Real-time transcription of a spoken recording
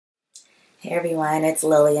Hey everyone, it's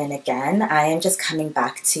Lillian again. I am just coming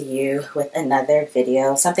back to you with another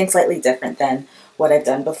video, something slightly different than what I've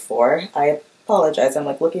done before. I apologize, I'm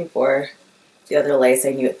like looking for the other lace.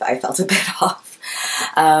 I knew I felt a bit off.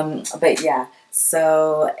 But yeah,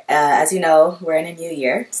 so as you know, we're in a new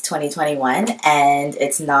year, it's 2021, and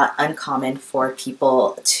it's not uncommon for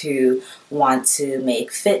people to want to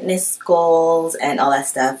make fitness goals and all that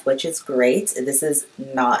stuff, which is great. This is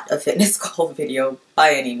not a fitness goal video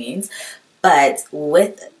by any means. But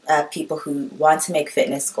with people who want to make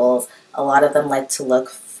fitness goals, a lot of them like to look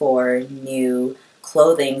for new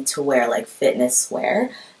clothing to wear, like fitness wear.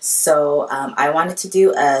 So I wanted to do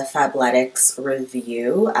a Fabletics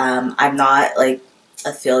review. I'm not like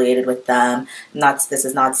affiliated with them. This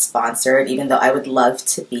is not sponsored, even though I would love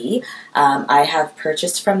to be. I have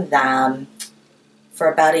purchased from them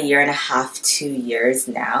for about 1.5 to 2 years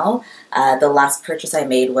now. The last purchase I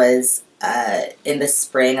made was in the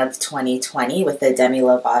spring of 2020 with the Demi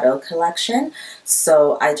collection.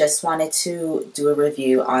 So I just wanted to do a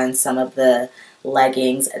review on some of the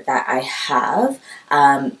leggings that I have.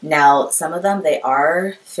 Now, some of them, they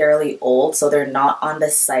are fairly old, so they're not on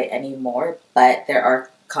the site anymore, but there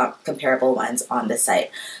are comparable ones on the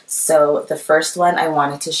site. So the first one I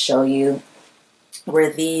wanted to show you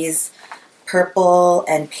were these purple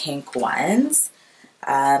and pink ones.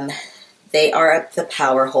 They are the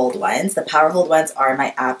Powerhold ones. The Powerhold ones are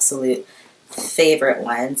my absolute favorite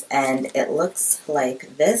ones, and it looks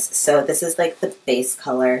like this. So this is like the base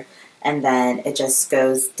color, and then it just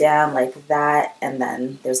goes down like that, and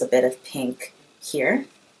then there's a bit of pink here.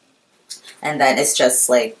 And then it's just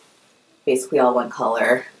like basically all one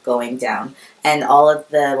color going down. And all of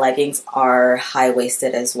the leggings are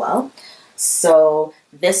high-waisted as well. So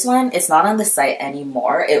this one is not on the site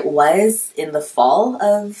anymore. It was in the fall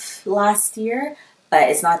of last year, but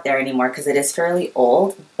it's not there anymore because it is fairly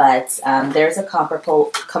old. But there's a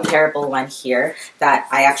comparable one here that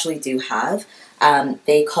I actually do have.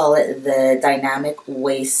 They call it the dynamic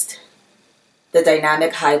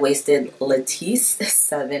high-waisted Lattice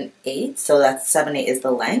 7/8. So that's 7/8 is the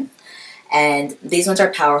length. And these ones are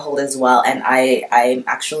Powerhold as well, and I'm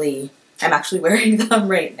actually wearing them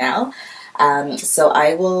right now. So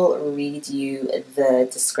I will read you the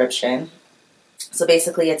description. So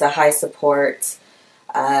basically it's a high support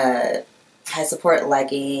legging,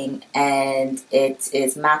 and it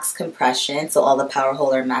is max compression. So all the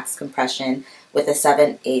Powerhold are max compression with a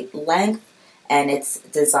 7/8 length, and it's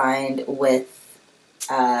designed with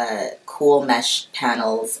cool mesh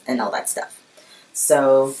panels and all that stuff.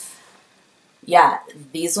 So yeah,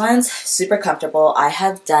 these ones, super comfortable. I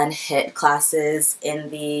have done HIIT classes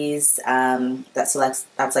in these. That's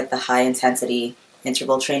like the high intensity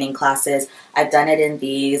interval training classes. I've done it in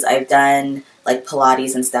these. I've done like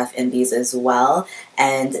Pilates and stuff in these as well,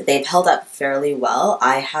 and they've held up fairly well.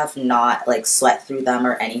 I have not like sweat through them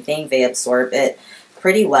or anything. They absorb it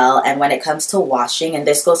pretty well. And when it comes to washing, and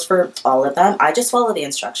this goes for all of them, I just follow the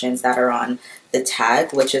instructions that are on the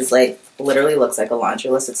tag, which is like literally looks like a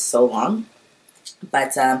laundry list. It's so long.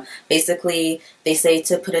 But basically, they say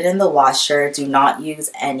to put it in the washer, do not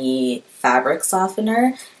use any fabric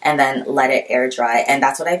softener, and then let it air dry. And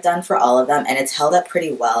that's what I've done for all of them, and it's held up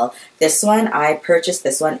pretty well. This one, I purchased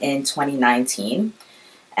this one in 2019,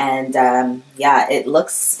 and yeah, it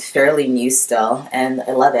looks fairly new still, and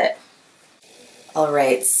I love it.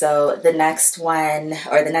 Alright, so the next one,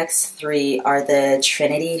 or the next three, are the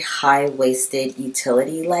Trinity high-waisted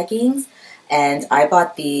utility leggings, and I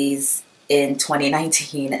bought these in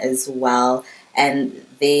 2019 as well, and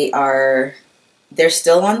they're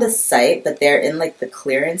still on the site, but they're in like the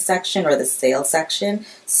clearance section or the sale section,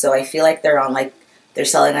 so I feel like they're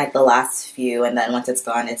selling like the last few, and then once it's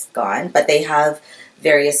gone, it's gone. But they have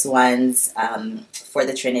various ones for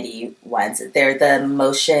the Trinity ones. They're the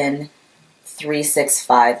Motion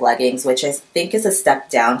 365 leggings, which I think is a step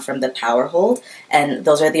down from the Powerhold, and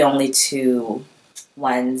those are the only two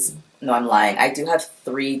ones. No, I'm lying. I do have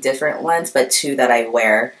 3 different ones, but 2 that I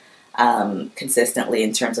wear consistently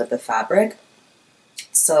in terms of the fabric.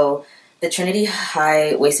 So the Trinity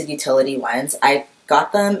high-waisted utility ones, I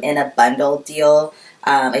got them in a bundle deal.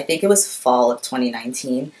 I think it was fall of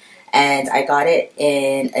 2019, and I got it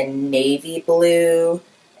in a navy blue,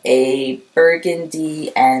 a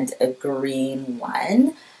burgundy, and a green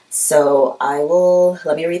one. So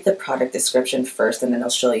let me read the product description first, and then I'll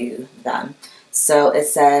show you them. So it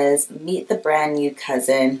says, meet the brand new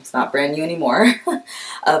cousin, it's not brand new anymore,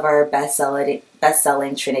 of our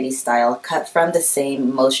best-selling Trinity style, cut from the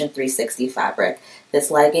same Motion 360 fabric. This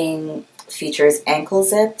legging features ankle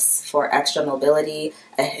zips for extra mobility,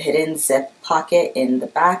 a hidden zip pocket in the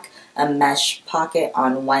back, a mesh pocket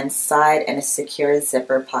on one side, and a secure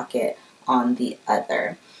zipper pocket on the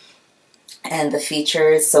other. And the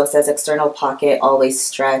features, so it says external pocket, always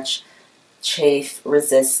stretch, chafe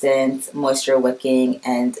resistant, moisture wicking,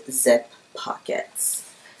 and zip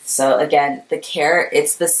pockets. So again, the care,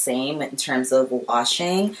 it's the same in terms of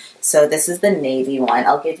washing. So this is the navy one.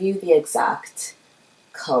 I'll give you the exact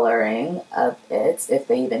coloring of it, if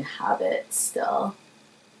they even have it still.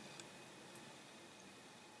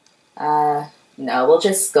 No, we'll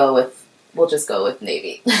just go with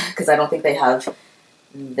navy because I don't think they have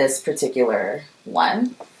this particular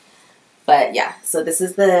one. But yeah, so this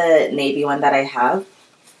is the navy one that I have.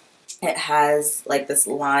 It has like this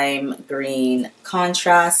lime green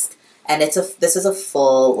contrast, and this is a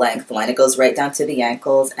full length one. It goes right down to the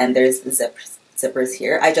ankles, and there's the zippers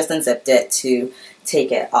here. I just unzipped it to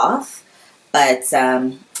take it off, but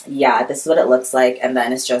yeah, this is what it looks like, and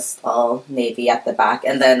then it's just all navy at the back,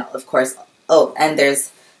 and then of course, oh, and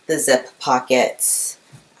there's the zip pocket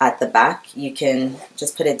at the back. You can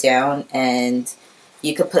just put it down, and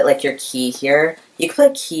you could put like your key here. You could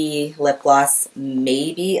put key, lip gloss,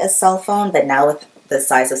 maybe a cell phone, but now with the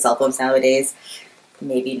size of cell phones nowadays,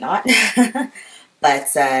 maybe not. But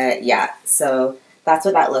yeah, so that's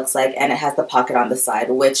what that looks like, and it has the pocket on the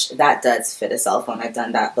side, which that does fit a cell phone. I've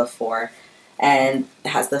done that before, and it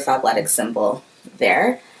has the Fabletics symbol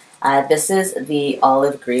there. This is the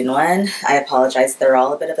olive green one. I apologize, they're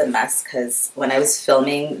all a bit of a mess because when I was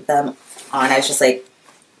filming them on, I was just like,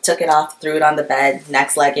 took it off, threw it on the bed,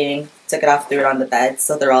 next legging, took it off, threw it on the bed,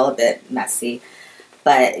 so they're all a bit messy.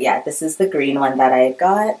 But yeah, this is the green one that I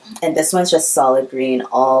got, and this one's just solid green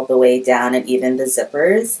all the way down, and even the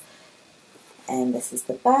zippers. And this is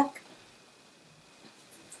the back.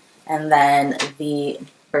 And then the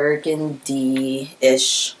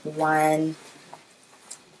burgundy-ish one.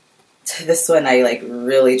 This one I like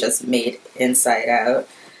really just made inside out.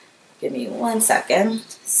 Give me 1 second.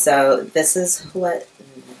 So this is what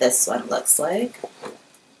this one looks like.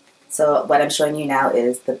 So what I'm showing you now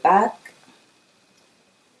is the back.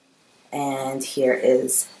 And here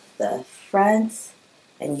is the front.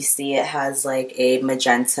 And you see it has like a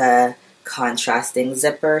magenta contrasting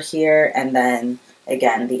zipper here. And then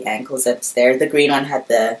again, the ankle zips there. The green one had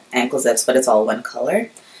the ankle zips, but it's all one color.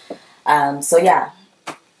 So yeah,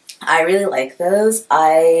 I really like those.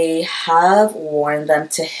 I have worn them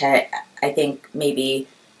to hit, I think maybe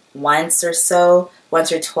once or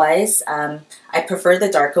twice. I prefer the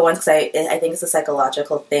darker ones because I think it's a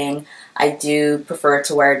psychological thing. I do prefer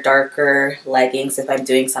to wear darker leggings if I'm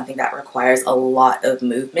doing something that requires a lot of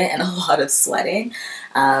movement and a lot of sweating,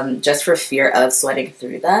 just for fear of sweating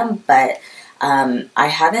through them. But I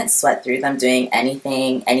haven't sweat through them doing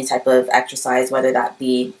anything, any type of exercise, whether that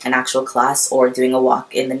be an actual class or doing a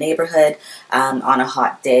walk in the neighborhood on a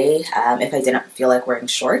hot day if I didn't feel like wearing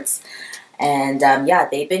shorts. And yeah,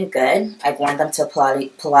 they've been good. I've worn them to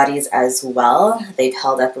Pilates as well. They've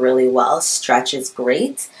held up really well. Stretch is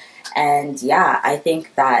great. And yeah, I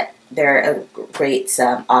think that they're a great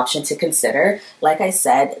option to consider. Like I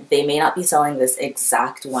said, they may not be selling this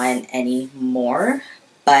exact one anymore,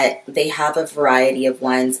 but they have a variety of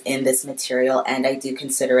ones in this material, and I do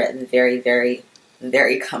consider it very, very,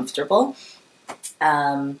 very comfortable.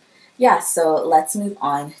 Yeah, so let's move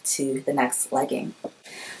on to the next legging.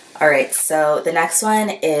 Alright, so the next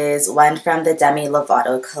one is one from the Demi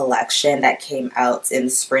Lovato collection that came out in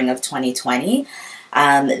the spring of 2020.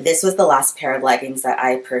 This was the last pair of leggings that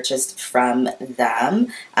I purchased from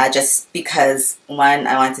them, just because, one,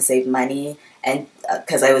 I wanted to save money, and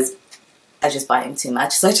because I was just buying too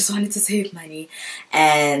much, so I just wanted to save money,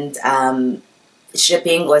 and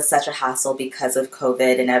shipping was such a hassle because of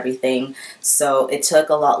COVID and everything, so it took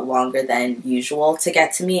a lot longer than usual to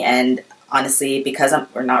get to me, and honestly, because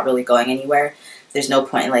we're not really going anywhere, there's no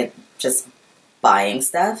point in like just buying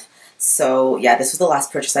stuff. So yeah, this was the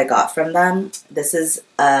last purchase I got from them. This is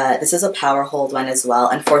a Powerhold one as well.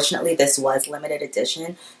 Unfortunately, this was limited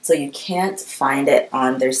edition, so you can't find it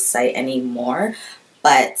on their site anymore.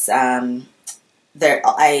 But I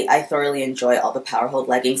thoroughly enjoy all the Powerhold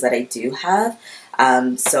leggings that I do have.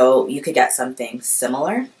 So you could get something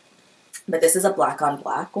similar. But this is a black on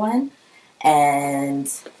black one, and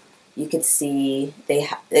you could see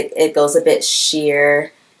it goes a bit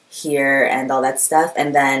sheer here and all that stuff,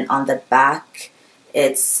 and then on the back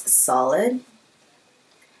it's solid,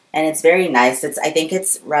 and it's very nice. I think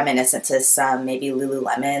it's reminiscent to some maybe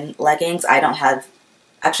Lululemon leggings. I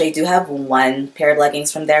do have one pair of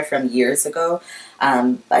leggings from there from years ago.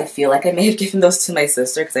 I feel like I may have given those to my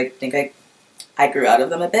sister because I think I grew out of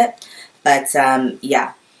them a bit. But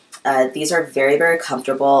yeah, these are very, very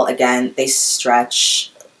comfortable. Again, they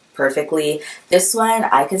stretch perfectly. This one,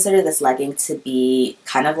 I consider this legging to be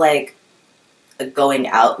kind of like a going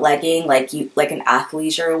out legging, like an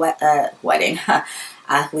athleisure wedding,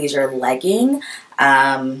 athleisure legging.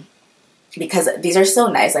 Because these are so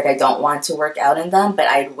nice. Like, I don't want to work out in them, but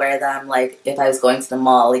I'd wear them like if I was going to the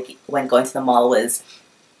mall, like when going to the mall was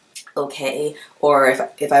okay, or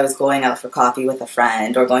if I was going out for coffee with a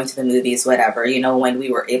friend or going to the movies, whatever, you know, when we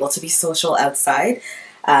were able to be social outside.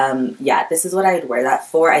 Yeah, this is what I'd wear that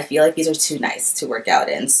for. I feel like these are too nice to work out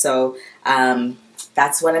in. So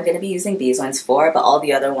that's what I'm going to be using these ones for, but all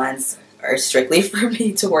the other ones are strictly for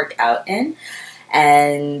me to work out in.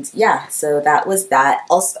 And yeah, so that was that.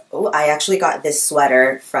 Also, I actually got this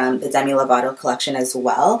sweater from the Demi Lovato collection as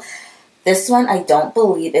well. This one, I don't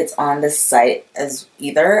believe it's on the site as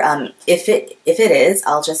either. If it is,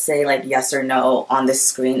 I'll just say like yes or no on the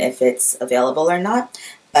screen if it's available or not.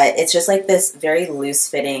 But it's just like this very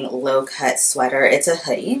loose-fitting, low-cut sweater. It's a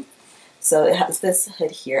hoodie. So it has this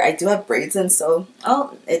hood here. I do have braids in, so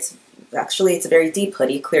it's a very deep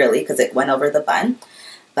hoodie, clearly, because it went over the bun.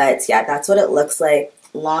 But yeah, that's what it looks like.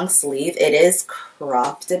 Long sleeve. It is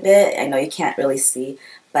cropped a bit. I know you can't really see,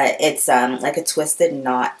 but it's like a twisted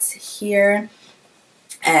knot here.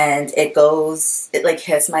 And it like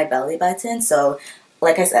hits my belly button. So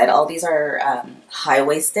like I said, all these are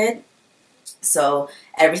high-waisted. So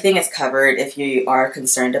everything is covered if you are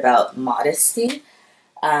concerned about modesty.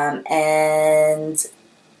 And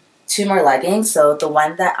two more leggings. So the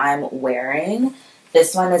one that I'm wearing,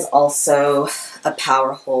 this one is also a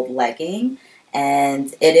Powerhold legging,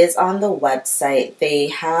 and it is on the website.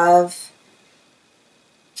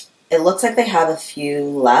 It looks like they have a few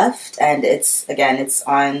left, and it's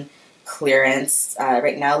on clearance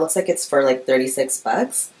right now. It looks like it's for like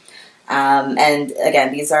 $36. And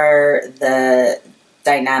again, these are the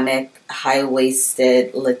dynamic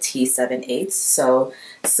high-waisted Latisse 7/8, so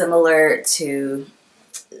similar to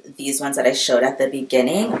these ones that I showed at the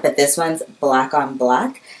beginning, but this one's black on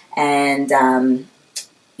black. And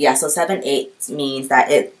yeah, so 7/8 means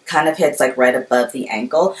that it kind of hits like right above the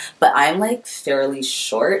ankle, but I'm like fairly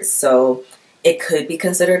short, so it could be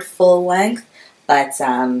considered full length, but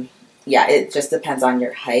yeah, it just depends on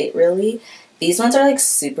your height, really. These ones are like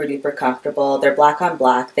super duper comfortable. They're black on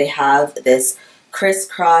black. They have this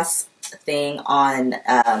crisscross thing on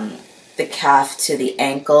the calf to the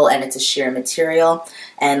ankle, and it's a sheer material,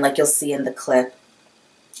 and like you'll see in the clip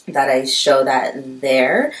that I show that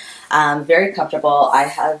there. Very comfortable. I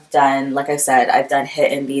have done, like I said, I've done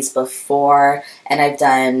HIIT in these before, and I've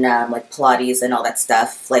done like Pilates and all that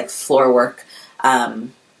stuff, like floor work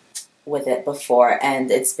with it before,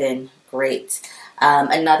 and it's been great.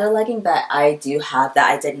 Another legging that I do have that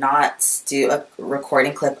I did not do a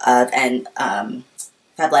recording clip of, and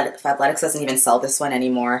Fabletics doesn't even sell this one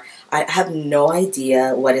anymore. I have no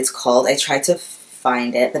idea what it's called. I tried to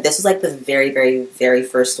find it, but this was like the very, very, very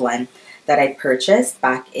first one that I purchased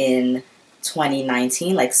back in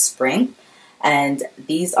 2019, like spring. And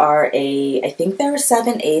these are I think they're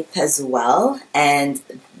 7/8 as well. And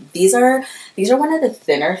these are one of the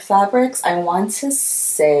thinner fabrics. I want to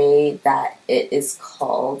say that it is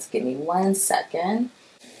called, give me 1 second.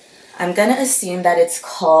 I'm going to assume that it's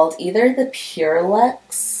called either the Pure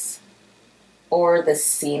Luxe or the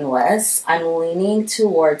Seamless. I'm leaning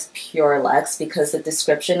towards Pure Luxe because the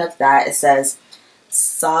description of that, it says,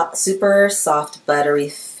 super soft buttery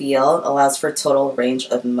feel, allows for total range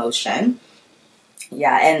of motion.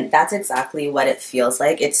 Yeah, and that's exactly what it feels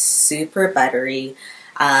like. It's super buttery.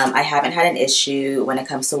 I haven't had an issue when it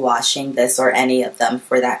comes to washing this or any of them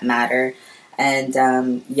for that matter. And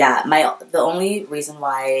yeah, the only reason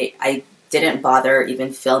why I didn't bother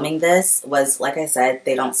even filming this was, like I said,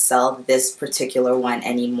 they don't sell this particular one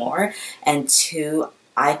anymore. And two,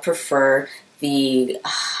 I prefer the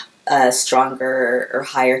stronger or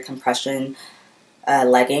higher compression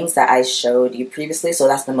leggings that I showed you previously. So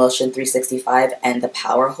that's the Motion 365 and the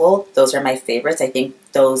Powerhold. Those are my favorites. I think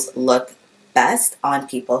those look best on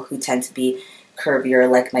people who tend to be curvier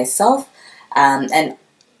like myself. And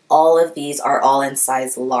all of these are all in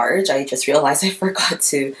size large. I just realized I forgot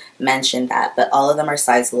to mention that, but all of them are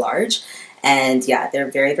size large. And yeah,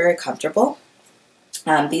 they're very, very comfortable.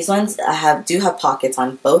 These ones do have pockets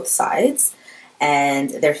on both sides, and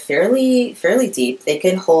they're fairly deep. They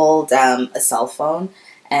can hold a cell phone,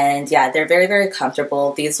 and yeah, they're very, very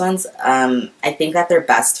comfortable. These ones, I think that they're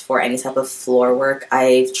best for any type of floor work.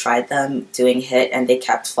 I've tried them doing HIIT, and they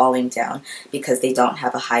kept falling down because they don't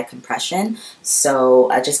have a high compression. So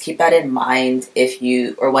just keep that in mind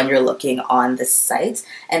when you're looking on the site.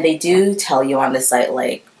 And they do tell you on the site,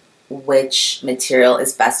 like, which material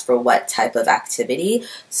is best for what type of activity.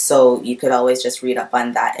 So you could always just read up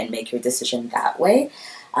on that and make your decision that way.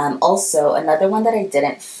 Also, another one that I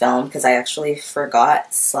didn't film because I actually forgot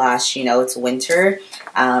 / it's winter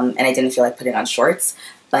and I didn't feel like putting on shorts.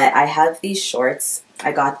 But I have these shorts.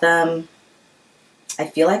 I got them, I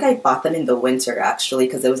feel like I bought them in the winter actually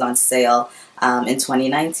because it was on sale in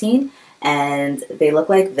 2019. And they look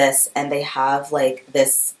like this, and they have like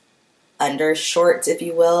this undershort, if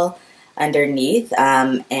you will, underneath.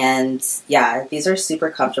 And yeah, these are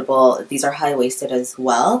super comfortable. These are high-waisted as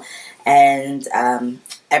well. And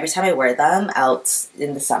every time I wear them out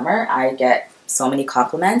in the summer, I get so many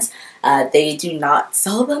compliments. They do not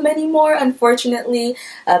sell them anymore, unfortunately,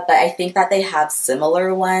 but I think that they have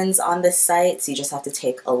similar ones on the site, so you just have to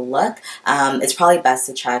take a look. It's probably best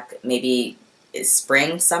to check maybe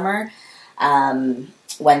spring, summer,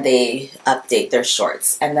 when they update their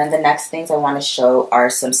shorts. And then the next things I want to show are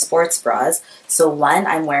some sports bras. So one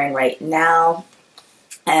I'm wearing right now,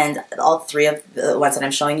 and all three of the ones that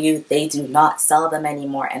I'm showing you, they do not sell them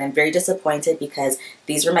anymore. And I'm very disappointed because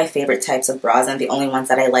these were my favorite types of bras and the only ones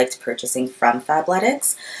that I liked purchasing from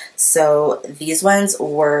Fabletics. So these ones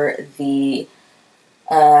were the,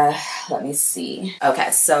 let me see.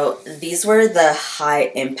 Okay, so these were the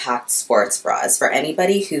high impact sports bras. For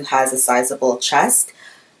anybody who has a sizable chest,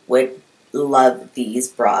 would love these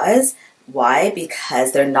bras. Why?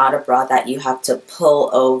 Because they're not a bra that you have to pull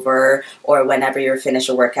over, or whenever you're finished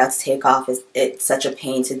your workouts, take off. It's such a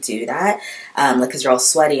pain to do that because you're all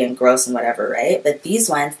sweaty and gross and whatever, right? But these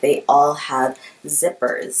ones, they all have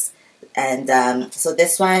zippers. And so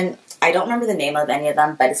this one, I don't remember the name of any of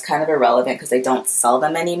them, but it's kind of irrelevant because they don't sell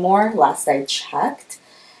them anymore, last I checked.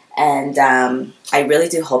 And I really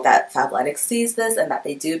do hope that Fabletics sees this and that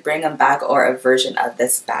they do bring them back, or a version of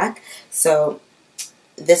this back. So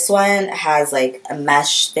this one has like a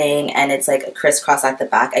mesh thing and it's like a crisscross at the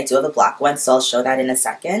back. I do have a black one, so I'll show that in a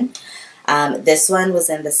second. This one was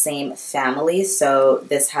in the same family. So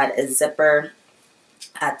this had a zipper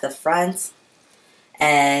at the front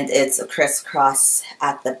and it's a crisscross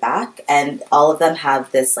at the back. And all of them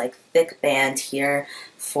have this like thick band here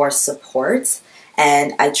for support.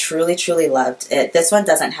 And I truly, truly loved it. This one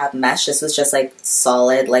doesn't have mesh. This was just like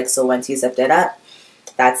solid, like, so once you zipped it up,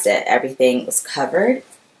 that's it. Everything was covered.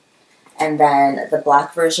 And then the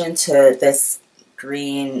black version to this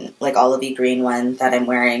green, like olivey green one that I'm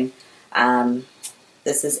wearing,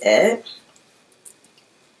 this is it.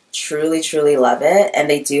 Truly, truly love it. And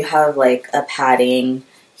they do have like a padding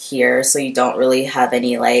here, so you don't really have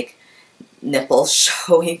any like nipples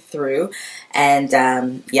showing through. And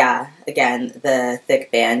yeah, again, the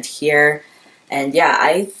thick band here. And yeah,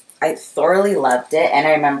 I thoroughly loved it. And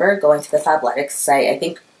I remember going to the Fabletics site, I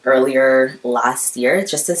think earlier last year,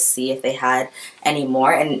 just to see if they had any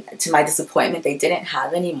more. And to my disappointment, they didn't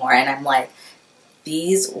have any more. And I'm like,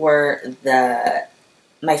 these were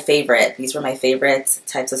my favorite. These were my favorite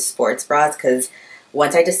types of sports bras, because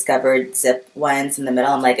once I discovered zip ones in the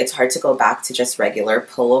middle, I'm like, it's hard to go back to just regular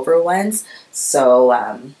pullover ones. So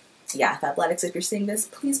yeah, Fabletics, if you're seeing this,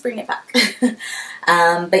 please bring it back.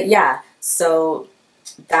 But yeah, so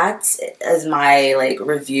that is my like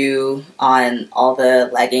review on all the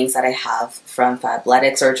leggings that I have from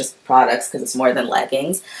Fabletics, or just products, because it's more than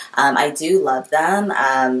leggings. I do love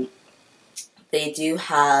them. They do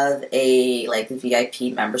have a like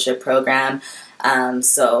VIP membership program.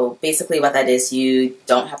 So basically what that is, you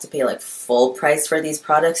don't have to pay like full price for these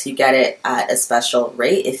products. You get it at a special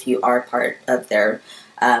rate if you are part of their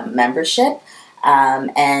membership.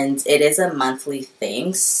 And it is a monthly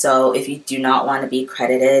thing. So if you do not want to be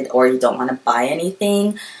credited, or you don't want to buy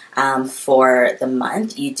anything for the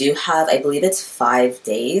month, you do have, I believe it's 5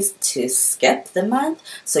 days to skip the month.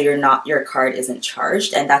 So your card isn't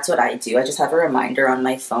charged. And that's what I do. I just have a reminder on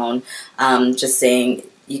my phone just saying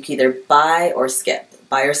you can either buy or skip,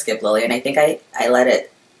 Lily. And I think I let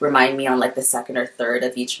it remind me on like the second or third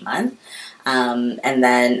of each month. And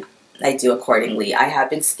then I do accordingly. I have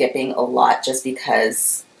been skipping a lot just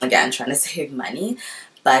because, again, trying to save money.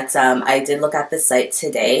 But I did look at the site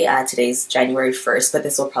today. Today's January 1st, but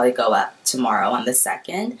this will probably go up tomorrow on the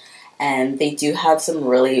 2nd. And they do have some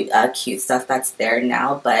really cute stuff that's there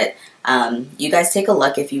now. But you guys take a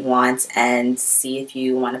look if you want and see if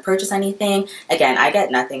you want to purchase anything. Again, I get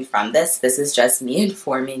nothing from this. This is just me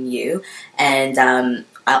informing you. And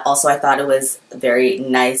also, I thought it was very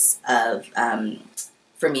nice of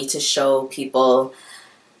for me to show people,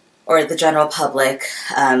 or the general public,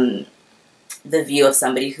 the view of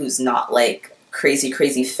somebody who's not like crazy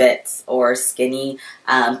fit or skinny,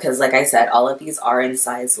 because like I said, all of these are in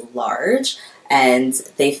size large. and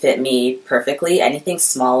they fit me perfectly. Anything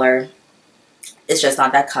smaller is just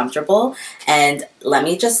not that comfortable. And let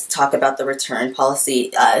me just talk about the return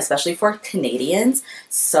policy, especially for Canadians.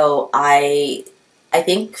 So I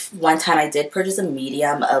think one time I did purchase a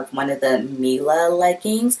medium of one of the Mila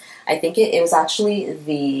leggings. I think it was actually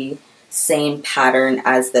the same pattern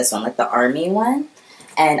as this one, like the army one.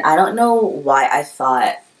 And I don't know why I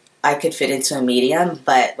thought I could fit into a medium,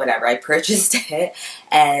 but whatever, I purchased it.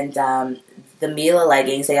 And the Mila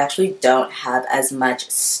leggings, they actually don't have as much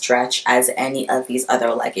stretch as any of these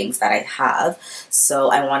other leggings that I have.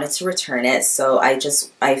 So I wanted to return it. So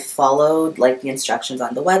I followed like the instructions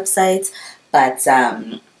on the website, but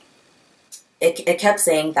it kept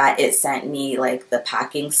saying that it sent me like the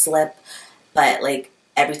packing slip, but like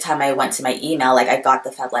every time I went to my email, like I got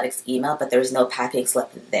the Fabletics email, but there was no packing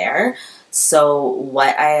slip there. So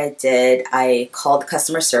what I did, I called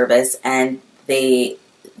customer service, and they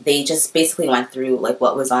just basically went through like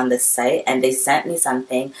what was on this site, and they sent me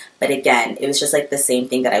something. But again, it was just like the same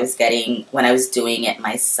thing that I was getting when I was doing it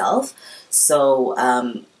myself. So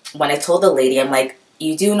when I told the lady, I'm like,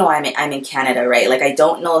 you do know I'm in Canada, right? Like I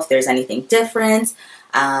don't know if there's anything different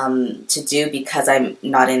to do because I'm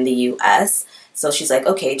not in the US. So she's like,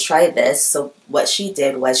 okay, try this. So what she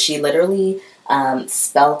did was she literally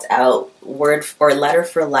spelled out word or letter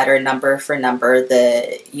for letter, number for number,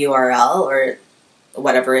 the URL or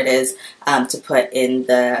whatever it is to put in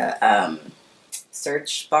the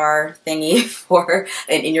search bar thingy for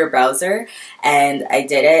in your browser. And I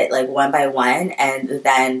did it like one by one, and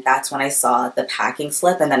then that's when I saw the packing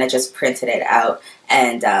slip, and then I just printed it out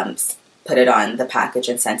and put it on the package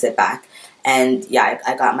and sent it back. And yeah,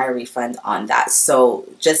 I got my refund on that. So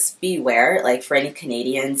just beware, like for any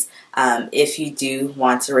Canadians, if you do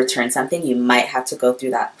want to return something, you might have to go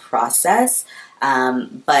through that process.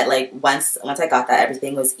 But like once I got that,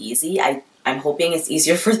 everything was easy. I'm hoping it's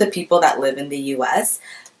easier for the people that live in the US.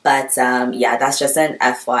 But yeah, that's just an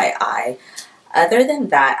FYI. Other than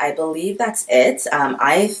that, I believe that's it.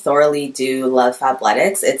 I thoroughly do love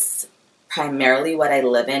Fabletics. It's primarily what I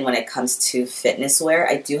live in when it comes to fitness wear.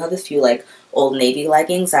 I do have a few like Old Navy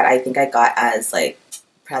leggings that I think I got as like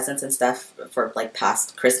presents and stuff for like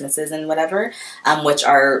past Christmases and whatever, which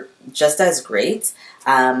are just as great.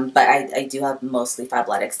 But I do have mostly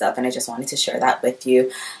Fabletics stuff, and I just wanted to share that with you.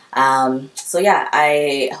 So yeah,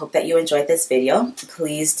 I hope that you enjoyed this video.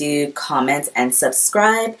 Please do comment and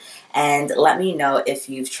subscribe, and let me know if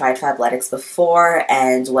you've tried Fabletics before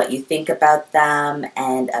and what you think about them.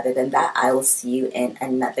 And other than that, I will see you in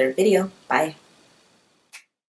another video. Bye.